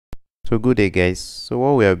So good day guys. So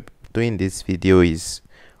what we are doing this video is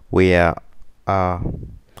we are uh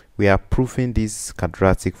we are proving this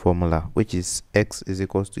quadratic formula, which is x is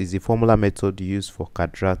equals to is the formula method used for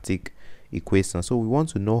quadratic equation. So we want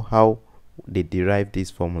to know how they derive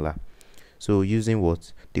this formula, so using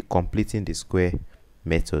what the completing the square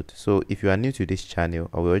method. So if you are new to this channel,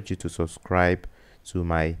 I will urge you to subscribe to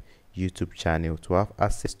my YouTube channel to have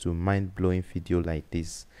access to mind-blowing video like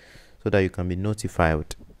this, so that you can be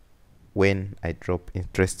notified when I drop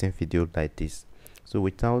interesting videos like this. So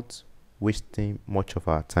without wasting much of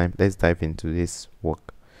our time, let's dive into this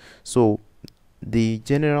work. So the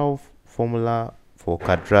general formula for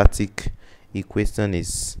quadratic equation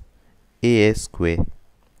is ax squared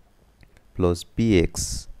plus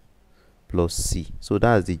bx plus c. So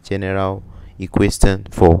that's the general equation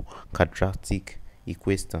for quadratic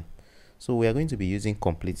equation. So we are going to be using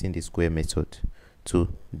completing the square method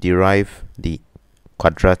to derive the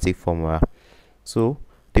quadratic formula. So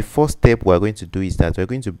the first step we are going to do is that we're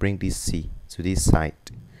going to bring this c to this side.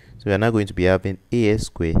 So we are now going to be having ax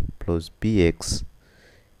squared plus bx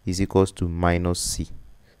is equals to minus c.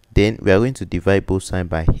 Then we are going to divide both sides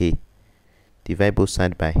by a. Divide both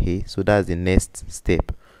sides by a. So that's the next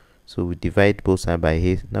step. So we divide both sides by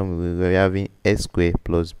a. Now we are having x squared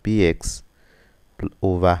plus bx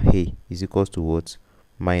over a is equals to what?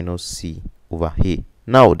 Minus c over a.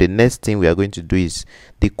 Now the next thing we are going to do is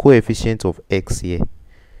the coefficient of x here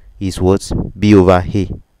is what? B over a.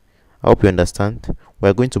 I hope you understand. We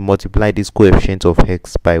are going to multiply this coefficient of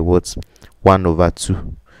x by what? 1 over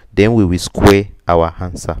 2. Then we will square our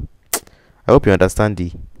answer. I hope you understand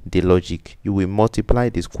the logic. You will multiply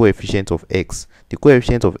this coefficient of x. The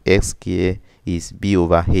coefficient of x here is b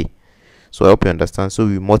over a. So I hope you understand. So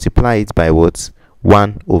we multiply it by what?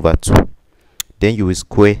 1 over 2. Then you will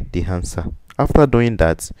square the answer. After doing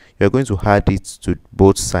that, you are going to add it to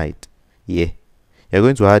both sides here. You are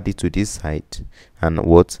going to add it to this side and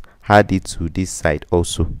what? Add it to this side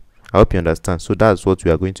also. I hope you understand. So that's what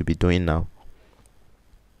we are going to be doing now.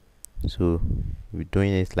 So we're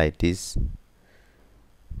doing it like this.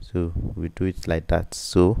 So we do it like that.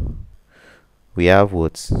 So we have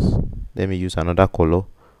what? Let me use another color.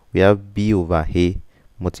 We have b over a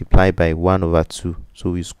multiplied by 1 over 2.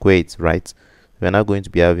 So we square it, right? We are now going to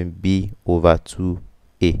be having b over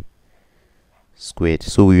 2a squared.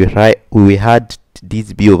 So we will add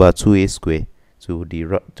this b over 2a squared to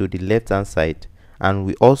the left hand side, and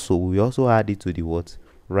we also add it to the what?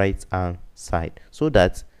 Right hand side, so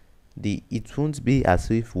that it won't be as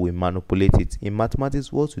if we manipulate it. In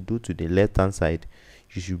mathematics, what to do to the left hand side,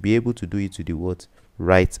 you should be able to do it to the what?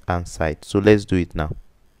 Right hand side. So let's do it now.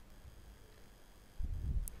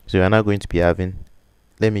 So we are now going to be having,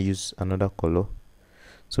 let me use another color.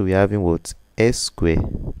 So we're having what? S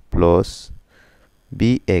squared plus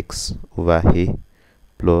bx over a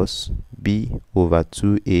plus b over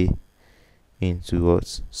 2a into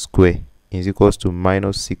what? Square is equals to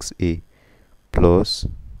minus 6a plus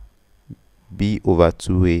b over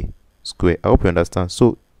 2a square. I hope you understand.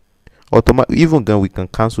 So even then we can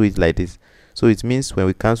cancel it like this. So it means when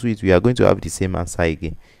we cancel it, we are going to have the same answer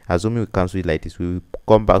again. Assuming we cancel it like this, we will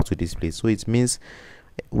come back to this place. So it means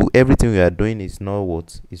everything we are doing is not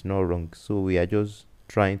what? Is not wrong. So we are just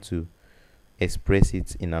trying to express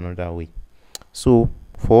it in another way. So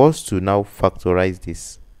for us to now factorize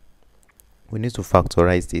this, we need to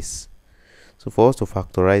factorize this. So for us to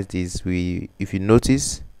factorize this, if you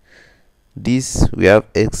notice this, we have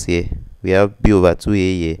x here, we have b over 2a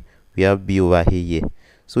here, we have b over a here.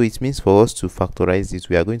 So it means for us to factorize this,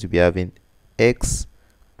 we are going to be having x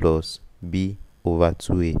plus b over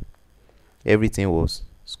 2a. Everything was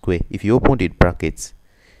square. If you open the brackets,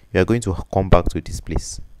 you are going to come back to this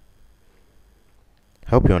place.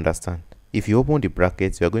 I hope you understand. If you open the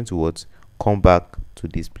brackets, you are going to what? Come back to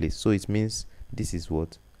this place. So it means this is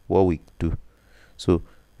what we do. So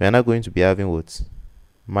we are now going to be having what?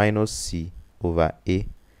 Minus c over a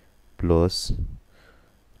plus,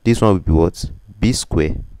 this one will be what? B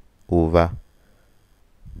square over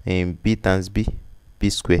b times b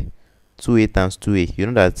square. 2a times 2a. You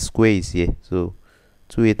know that square is here. So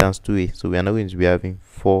 2a times 2a. So we are now going to be having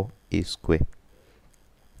 4a square.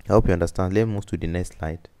 I hope you understand. Let's move to the next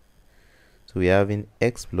slide. So we are having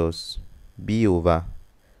x plus b over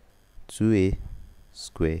 2a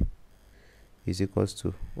square is equals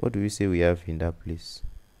to, what do we say we have in that place?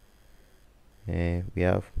 We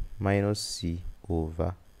have minus c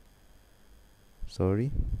over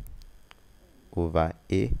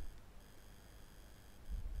a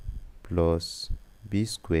plus b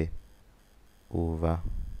square over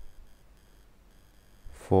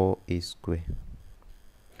 4a square.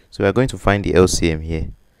 So we are going to find the LCM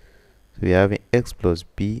here. So we're having x plus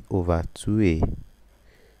b over 2a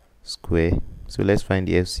square. So let's find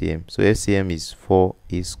the LCM. So LCM is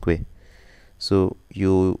 4a square. So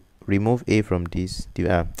you remove a from this,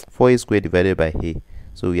 4a squared divided by a.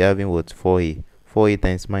 So we're having what? 4a. 4a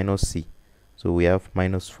times minus c. So we have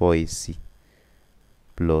minus 4ac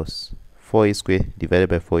plus 4a squared divided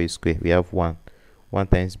by 4a squared. We have 1. 1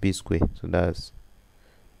 times b squared. So that's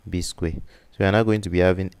b squared. So we are now going to be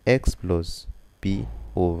having x plus b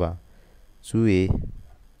over 2a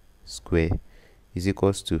squared is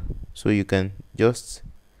equals to, so you can just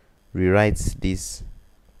rewrite this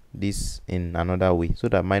in another way so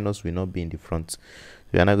that minus will not be in the front. So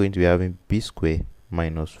we are now going to be having b squared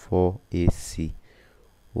minus 4ac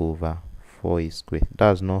over 4a squared.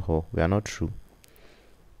 That's not all. We are not true.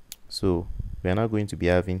 So we are now going to be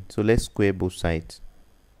having, so let's square both sides.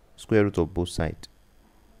 Square root of both sides.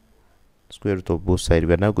 Square root of both sides.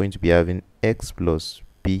 We are now going to be having x plus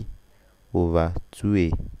b over 2a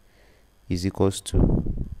is equals to,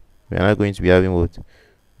 we are now going to be having what?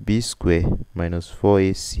 B squared minus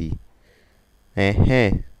 4ac.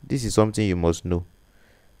 This is something you must know,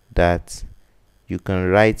 that you can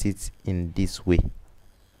write it in this way.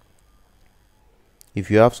 If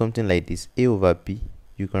you have something like this, a over b,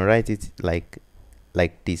 you can write it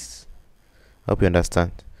like this. I hope you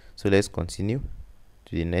understand. So let's continue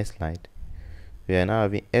to the next slide. We are now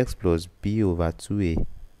having x plus b over 2a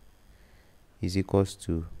is equals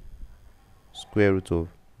to square root of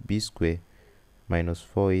b squared minus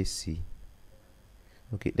 4ac.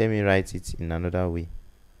 Okay, let me write it in another way.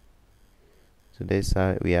 So that's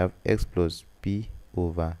how we have x plus b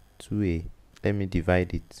over 2a. Let me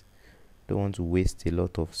divide it. Don't want to waste a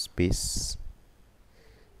lot of space.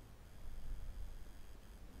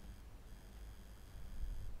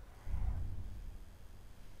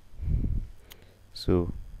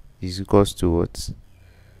 So is equals to what?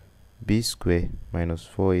 B squared minus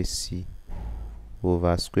 4ac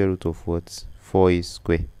over square root of what? 4a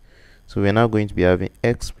squared. So we're now going to be having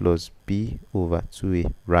x plus b over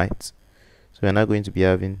 2a, right? So we're now going to be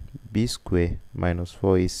having b squared minus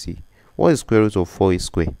 4ac. What is square root of 4a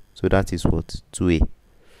squared? So that is what? 2a.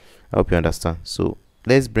 I hope you understand. So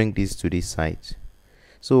let's bring this to this side.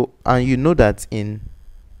 So, and you know that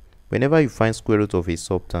whenever you find square root of a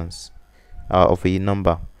substance, of a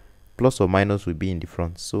number, plus or minus will be in the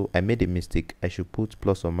front. So I made a mistake. I should put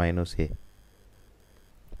plus or minus here.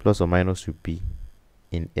 Plus or minus should be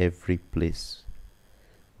in every place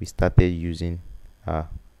we started using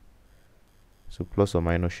so plus or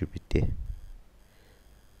minus should be there.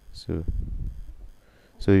 So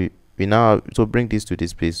we now, so bring this to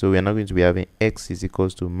this place. So we are now going to be having x is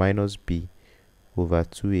equals to minus b over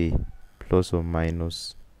 2a plus or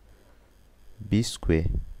minus b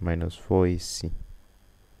squared minus 4ac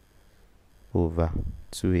over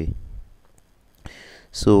 2a.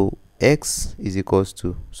 So x is equals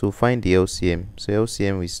to, so find the LCM. So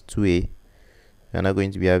LCM is 2a. We are now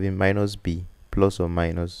going to be having minus b plus or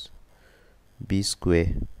minus b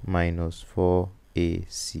squared minus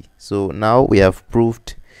 4ac. So now we have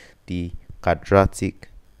proved the quadratic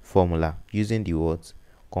formula using the words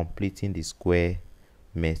completing the square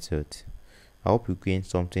method. I hope you gained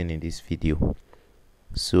something in this video.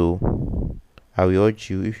 So I will urge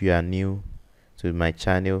you, if you are new to my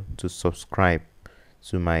channel, to subscribe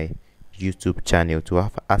to my YouTube channel to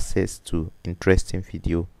have access to interesting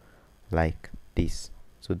video like this.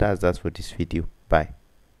 So that's that for this video. Bye.